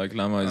 job. Like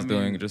Lama is I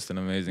doing mean, just an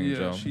amazing Yeah,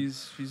 job.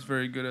 she's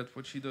very good at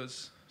what she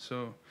does.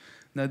 So,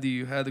 Nadi,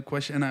 you had a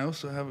question, and I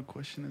also have a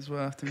question as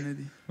well after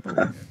Nadi.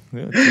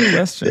 Yeah, good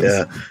questions.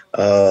 Yeah,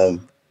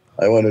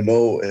 I want to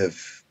know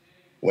if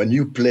when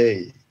you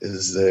play,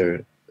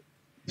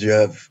 do you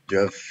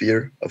have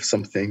fear of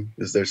something?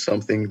 Is there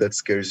something that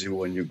scares you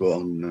when you go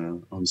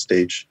on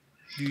stage?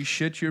 Do you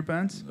shit your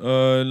pants?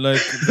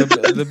 Like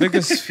the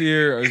biggest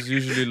fear is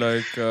usually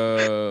like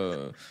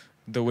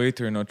the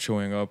waiter not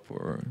showing up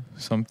or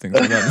something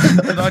like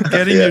that. Not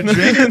getting your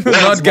drink?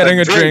 Not getting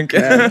a drink.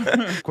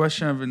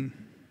 Question I've been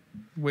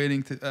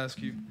waiting to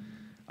ask you.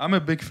 I'm a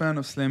big fan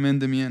of Slimane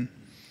Damien.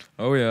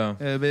 Oh yeah.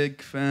 A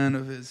big fan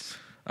of his.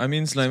 I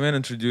mean, Slimane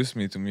introduced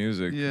me to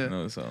music. Yeah. You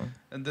know, so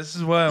And this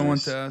is why I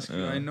want Nice. to ask you.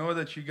 Yeah. I know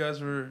that you guys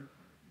were,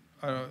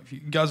 I don't know, if you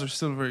guys are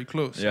still very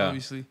close, Yeah.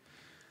 obviously.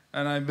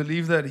 And I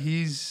believe that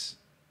he's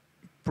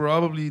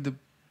probably the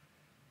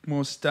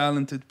most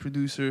talented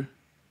producer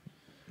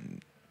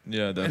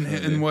yeah,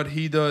 definitely. in what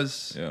he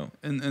does Yeah.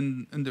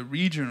 in the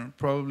region,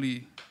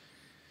 probably.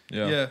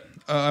 Yeah. Yeah.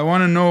 I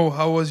want to know,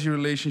 how was your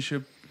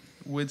relationship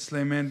with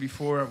Slimane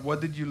before? What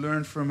did you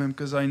learn from him?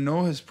 Because I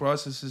know his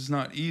process is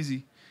not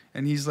easy.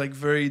 And he's like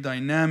very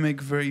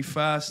dynamic, very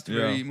fast,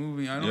 very Yeah.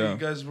 moving. I know Yeah. you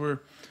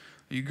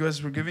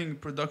guys were giving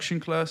production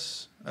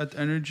class at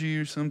Energy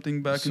or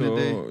something back in the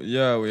day. So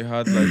yeah, we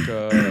had like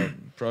a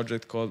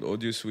project called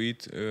Audio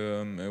Suite.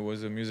 It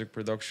was a music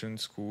production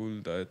school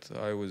that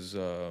I was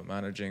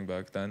managing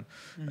back then,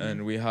 Mm-hmm. and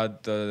we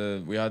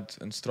had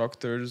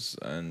instructors,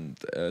 and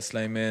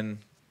Slimane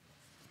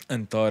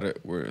and Tariq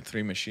were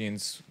three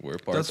machines were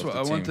part That's of what the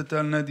I team. want to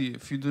tell Nadi.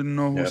 If you didn't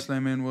know who Yeah.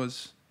 Slimane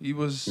was, he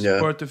was Yeah.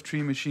 part of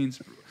Three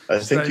Machines. I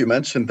It's think like- you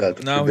mentioned that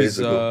a Now few days he's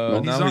ago. No?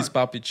 now He's he's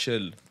on- Papi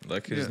Chill,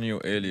 like his Yeah. new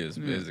alias,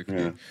 Yeah.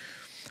 basically. Yeah.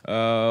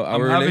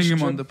 I'm Our having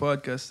him on relationship- the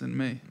podcast in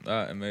May.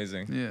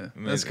 amazing. Yeah, that's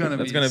Amazing. gonna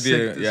that's be gonna a be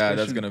sick that's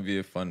discussion. gonna be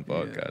a fun Yeah.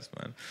 podcast,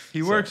 man.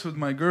 He So- works with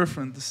my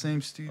girlfriend, the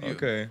same studio.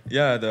 Okay.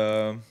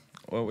 Yeah,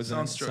 what was it?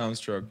 Soundstruck.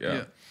 Soundstruck,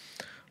 yeah.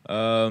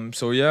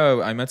 So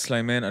yeah, I met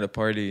Slimane at a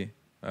party,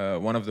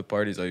 one of the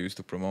parties I used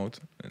to promote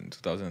in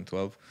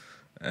 2012,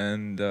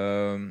 and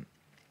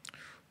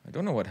I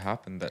don't know what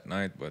happened that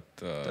night, but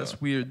That's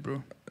weird,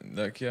 bro.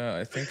 like yeah,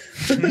 I think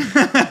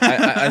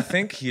I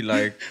think he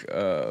like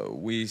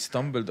we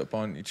stumbled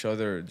upon each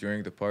other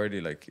during the party,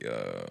 like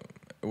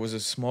it was a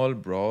small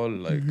brawl,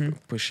 like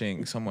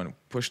pushing someone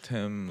pushed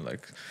him,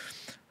 like.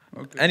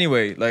 Okay.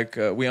 Anyway, like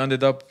we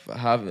ended up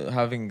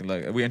having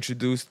like we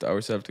introduced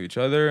ourselves to each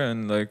other,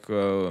 and like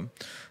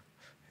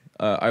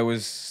I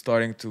was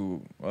starting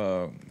to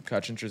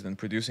catch interest in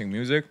producing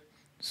music,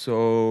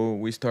 so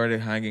we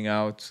started hanging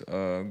out,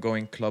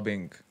 going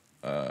clubbing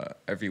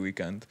every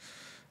weekend,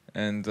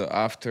 and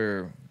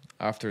after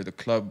the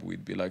club,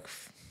 we'd be like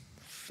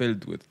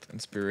filled with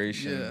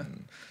inspiration. Yeah.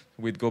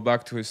 We'd go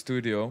back to his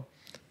studio,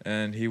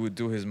 and he would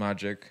do his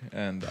magic,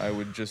 and I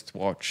would just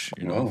watch,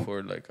 you know, Wow.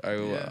 for like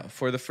Yeah.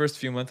 for the first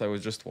few months I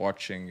was just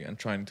watching and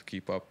trying to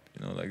keep up,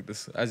 you know, like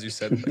this, as you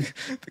said, like,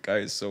 the guy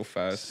is so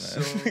fast, So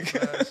man.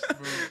 fast,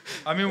 bro.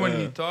 I mean, when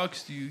he Yeah.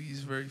 talks to you,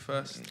 he's very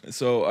fast.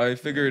 So I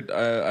figured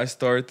I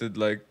started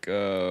like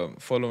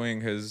following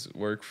his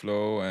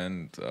workflow,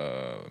 and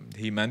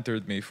he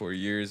mentored me for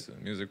years in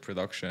music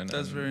production.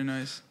 That's and, very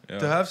nice. yeah.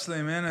 To have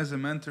Slimane as a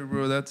mentor,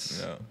 bro,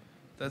 Yeah.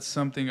 that's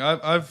something.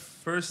 I've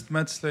first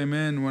met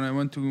Slimane when I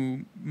went to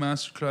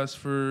masterclass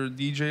for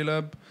DJ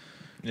Lab.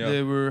 Yeah.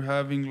 They were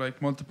having like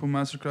multiple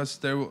masterclasses.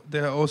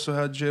 They also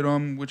had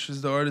Jerome, which is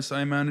the artist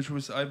I manage,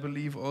 which I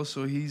believe also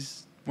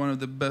he's one of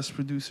the best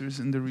producers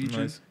in the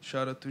region. Nice.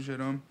 Shout out to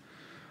Jerome.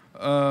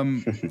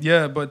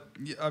 Yeah, but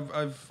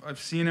I've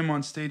seen him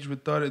on stage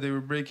with Tare. They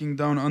were breaking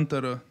down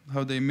Antara,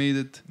 how they made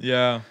it.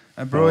 Yeah.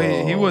 And bro,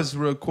 he Oh. was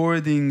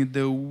recording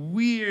the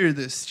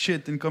weirdest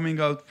shit and coming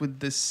out with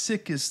the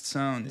sickest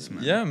sounds,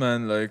 man. Yeah,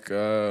 man. Like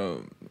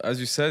as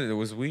you said, it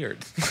was weird.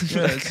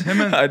 Yeah, it's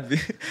him and I'd be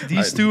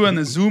these two on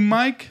a Zoom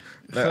mic.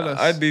 like, Fellas.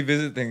 I'd be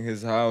visiting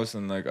his house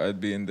and like I'd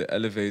be in the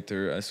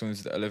elevator. As soon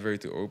as the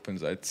elevator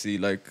opens, I'd see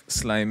like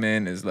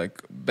Slyman is like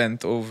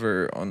bent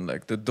over on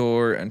like the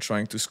door and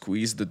trying to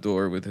squeeze the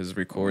door with his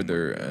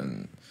recorder,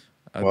 and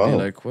I'd be Wow.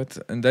 like, "What?"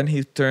 And then he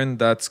turned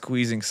that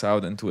squeezing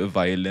sound into a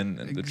violin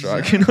in the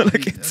track. You know,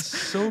 like That's it's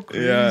so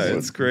crazy. yeah,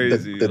 it's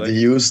crazy. Did Like,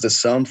 he use the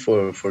sound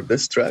for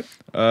this track?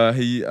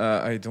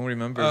 I don't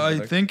remember. I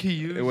like, think he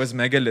used it was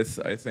Megalith,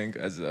 I think,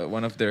 as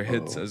one of their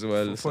hits Oh. as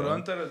well. for so.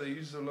 Antara. They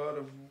used a lot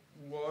of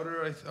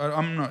water.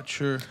 I'm not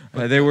sure.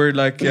 They were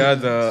like, yeah,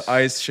 the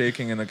ice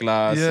shaking in a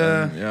glass.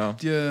 Yeah. And, yeah.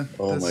 Yeah.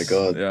 Oh my that's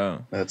god, Yeah.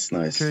 that's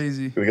nice.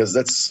 Crazy. Because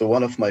that's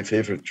one of my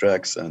favorite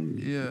tracks, and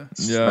Yeah.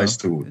 it's Yeah. nice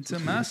to. It's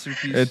a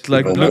masterpiece. It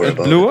like Don't blew, worry it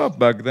about blew it. up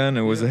back then.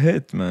 It was a Yeah.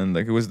 hit, man.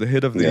 Like it was the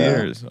hit of the Yeah.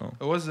 year. So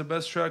It was the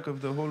best track of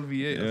the whole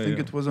VA. I Yeah, think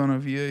yeah. it was on a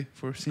VA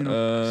for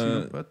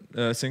Synopat.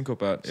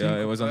 Syncopat.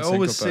 Yeah, it was on I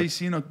always say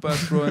Syncopat. Synopat,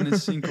 bro, and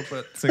it's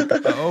Syncopat.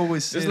 I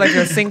always say Just like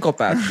a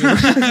syncopat.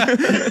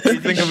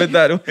 Think of it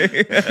that way.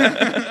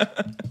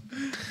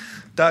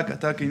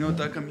 Taka, you know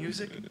Taka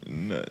music?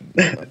 No,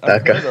 I've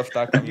Taka. heard of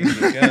Taka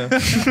music.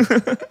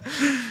 Yeah.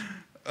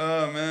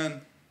 Oh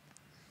man,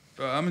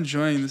 bro, I'm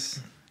enjoying this.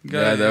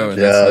 Yeah, that's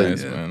Yeah.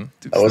 nice, Yeah. man.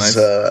 It's I was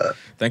nice.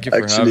 Thank you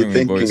for actually having me,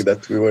 thinking boys.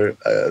 that we were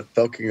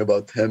talking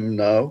about him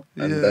now,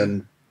 and Yeah. then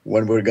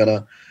when we're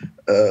gonna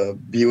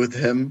be with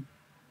him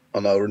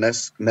on our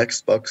next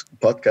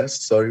podcast,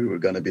 sorry, we're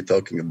gonna be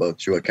talking about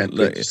you. I can't wait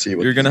Like, to see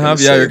what you're he's gonna have,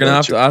 say you're gonna about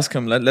have to you. ask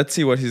him. Let's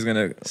see what he's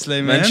gonna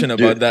Slayman? mention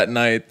about that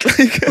night.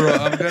 Bro,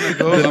 I'm gonna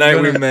go. the I'm night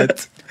gonna, we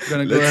met.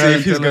 Gonna go Let's ahead see and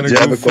if he's tell gonna Do him. you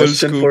have a Go full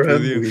question scoop for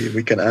him? with you.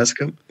 We can ask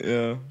him.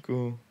 Yeah,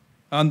 cool.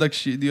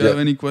 Andakshi, do you Yeah. have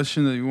any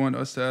question that you want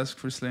us to ask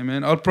for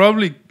Slayman? I'll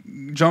probably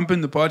jump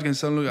in the podcast and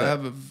say, look, I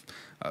have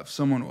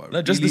someone who I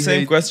No, just really the same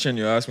hate. question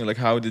you asked me, like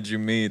how did you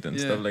meet and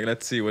Yeah. stuff. Like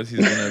let's see what he's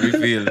gonna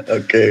reveal.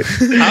 Okay.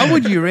 How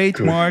would you rate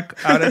Mark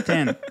out of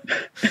 10?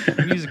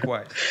 Music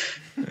wise.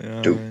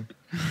 Yeah, Two. man.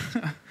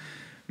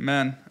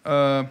 Man,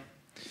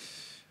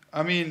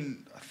 I mean,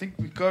 I think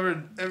we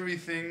covered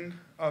everything.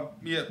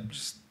 Yeah,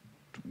 just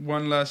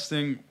one last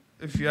thing.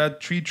 If you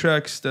had 3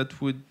 tracks that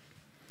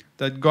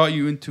got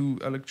you into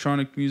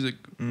electronic music,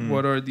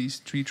 what are these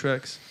 3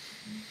 tracks?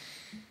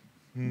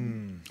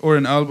 Or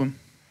an album?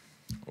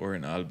 Or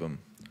an album.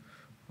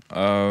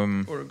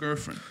 Or a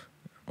girlfriend?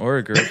 Or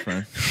a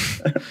girlfriend.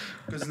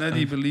 Because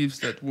Neddy believes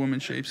that woman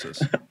shapes us.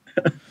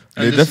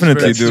 They And this is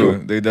definitely very do.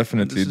 true. They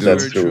definitely This is do.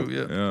 That's very true. true,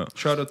 yeah. Yeah.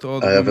 Shout out to all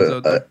the I have women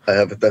out there. I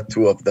have a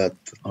tattoo of that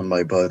on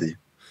my body.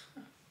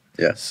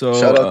 Yeah. So,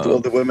 shout out to all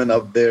the women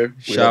out there.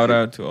 We Shout love you.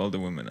 out to all the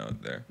women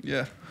out there.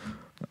 Yeah.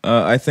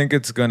 I think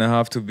it's gonna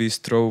have to be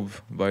Strobe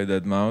by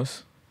Dead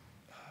Mouse.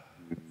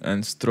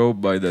 And Strobe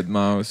by Dead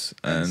Mouse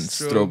and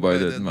Strobe by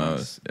Dead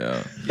Mouse.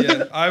 Yeah.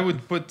 Yeah, I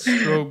would put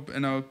Strobe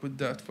and I would put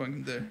that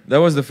fucking there. That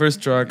was the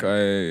first track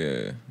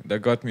that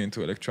got me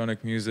into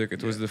electronic music.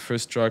 It was Yeah. the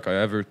first track I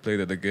ever played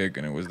at a gig,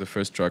 and it was the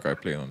first track I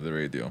played on the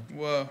radio.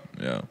 Wow.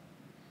 Yeah.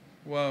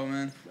 Wow,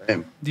 man.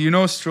 Same. Do you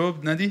know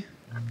Strobe, Neddy?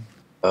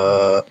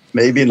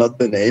 Maybe not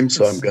the name,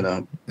 so I'm gonna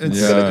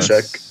Yeah.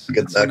 check.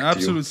 Get It's back an to you.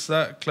 absolute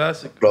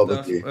classic.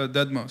 Probably.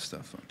 Deadmau5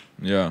 stuff.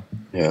 Yeah.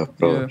 Yeah,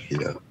 probably.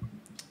 Yeah.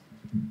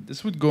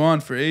 This would go on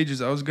for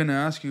ages. I was gonna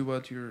ask you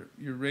about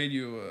your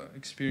radio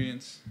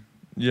experience.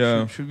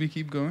 Yeah. Should we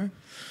keep going?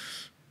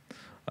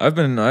 I've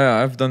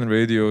done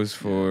radios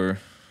for.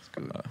 It's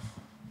good.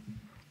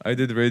 I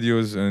did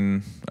radios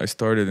I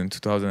started in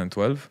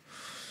 2012,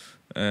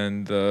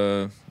 and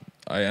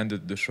I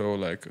ended the show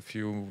like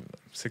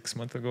 6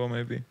 months ago,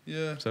 maybe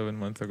Yeah. 7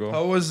 months ago.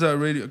 How was that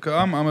radio? 'Cause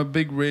I'm a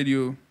big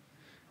radio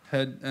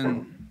head,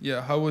 and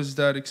yeah, how was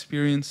that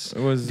experience?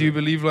 It was. Do you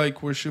believe like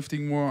we're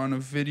shifting more on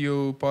a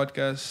video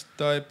podcast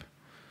type?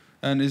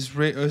 And is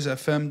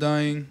FM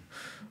dying?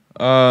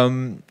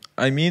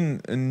 I mean,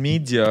 in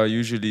media,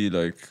 usually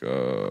like,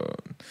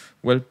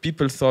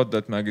 people thought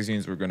that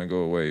magazines were gonna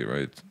go away,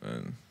 right?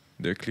 And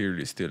they're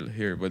clearly still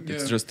here, but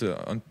it's Yeah. just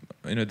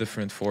in a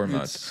different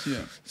format.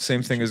 Yeah.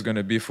 Same thing is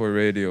gonna be for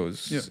radios.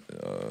 Yeah.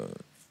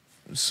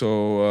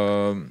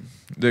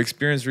 The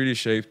experience really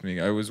shaped me.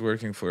 I was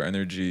working for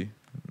Energy,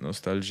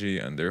 Nostalgie,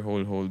 and their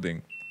whole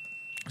holding,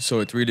 so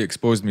it really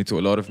exposed me to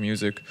a lot of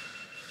music.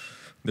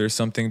 There's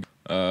something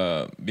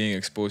being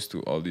exposed to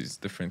all these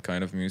different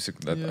kind of music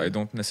that Yeah. I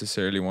don't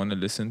necessarily want to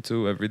listen to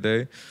every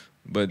day,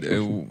 but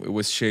it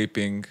was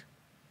shaping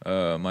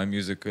my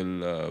musical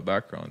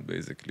background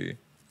basically.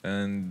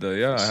 And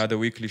I had a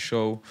weekly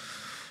show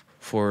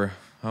for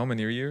how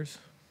many years?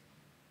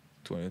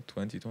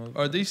 2012.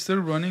 Are they still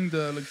running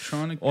the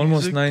electronic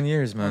Almost music 9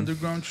 years, man.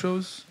 underground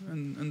shows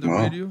and the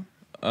Wow. radio?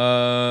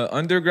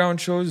 Underground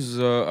shows,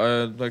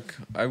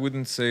 I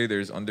wouldn't say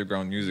there's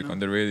underground music No. on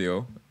the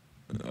radio.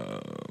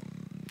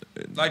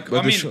 Like But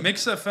I the mean, show- Mix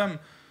FM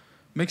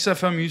Mix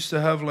FM used to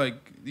have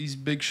like these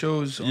big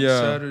shows on Yeah,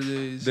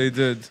 Saturdays. They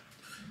did.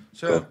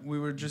 So we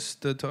were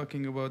just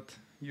talking about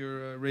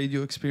your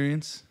radio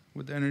experience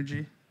with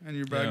energy and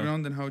your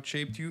background and how it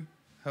shaped you,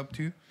 helped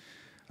you.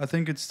 I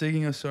think it's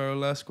taking us to our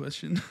last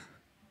question.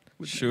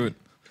 Shoot.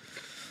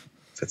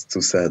 That's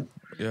too sad.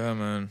 Yeah,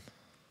 man.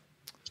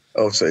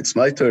 Oh, so it's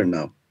my turn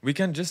now. We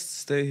can just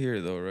stay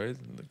here though, right?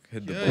 Like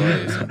hit the Yeah, bar yeah.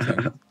 or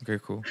something. Okay,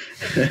 cool.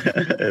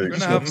 We're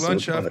gonna have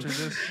lunch after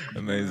this.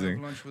 Amazing.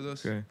 Have lunch with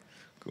us. Okay,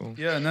 cool.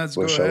 Yeah, Nats,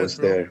 go Wish ahead, I was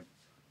bro.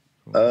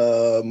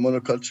 there.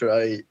 Monoculture,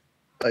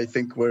 I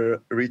think we're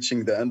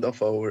reaching the end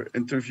of our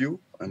interview,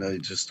 and I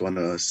just want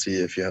to see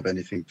if you have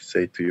anything to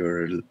say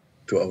to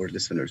our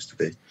listeners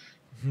today.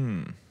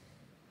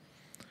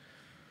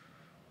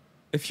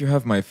 If you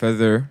have my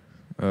feather,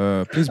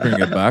 please bring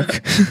it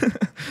back.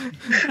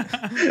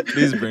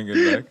 Please bring it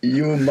back.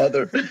 You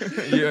mother.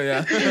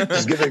 Yeah.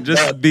 Just give it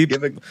Just back. beep.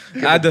 Give it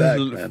Add back, a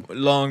man.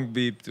 long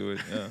beep to it.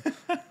 Yeah.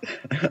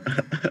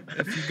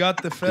 If you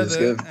got the feather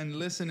give- and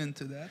listening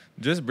to that,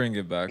 Just bring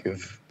it back.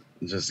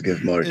 Just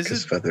give Mark is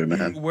his it? feather,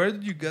 man. Where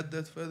did you get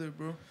that feather,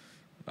 bro?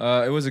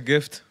 It was a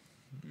gift.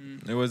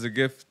 It was a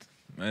gift,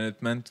 and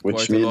it meant Which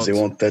quite a means lot. he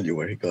won't tell you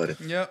where he got it.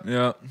 Yeah.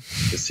 Yeah.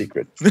 The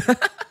secret.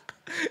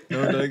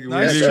 No, like,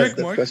 Nice really- trick,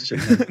 That Mark. question.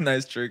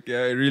 Nice trick.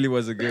 Yeah, it really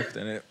was a gift,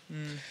 and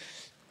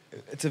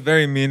it's a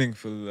very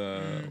meaningful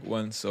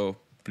one. So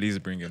please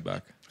bring it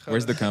back.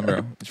 Where's the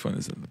camera? Which one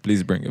is it?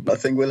 Please bring it back.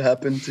 Nothing will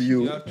happen to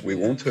you. Yeah, We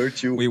won't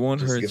hurt you. We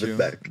won't Just hurt give you. it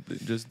back.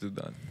 Just do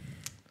that.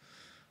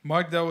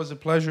 Mark, that was a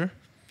pleasure.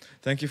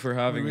 Thank you for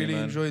I having really me,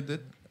 man. enjoyed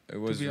it. It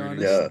was be really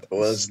honest. Yeah, it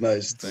was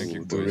nice Thank you,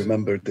 to boys.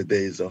 remember the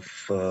days of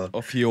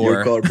Of your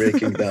your car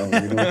breaking down.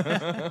 You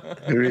know,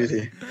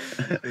 really.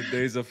 the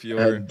days of your.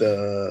 And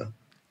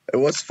it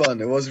was fun.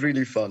 It was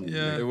really fun.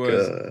 Yeah. It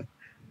was.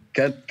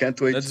 Can't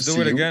wait Let's to do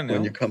see it you again,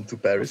 when yeah? you come to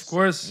Paris. Of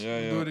course. Yeah,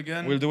 yeah. We'll do it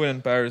again. We'll do it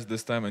in Paris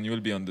this time, and you'll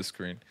be on the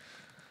screen.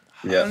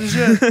 Yeah,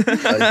 Hamza.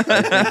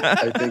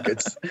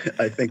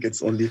 I think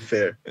it's only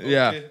fair.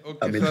 Yeah. Okay,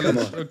 I mean, خلاص. come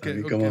on. Okay, I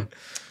mean, okay. come on.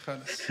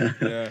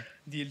 خلاص. Yeah.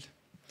 Deal.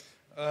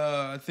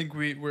 I think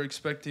we're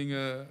expecting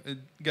a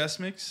guest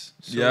mix.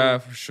 So Yeah,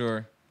 for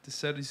sure. the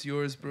set is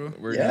yours, bro.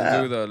 We're Yeah.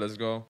 gonna do that. Let's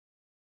go.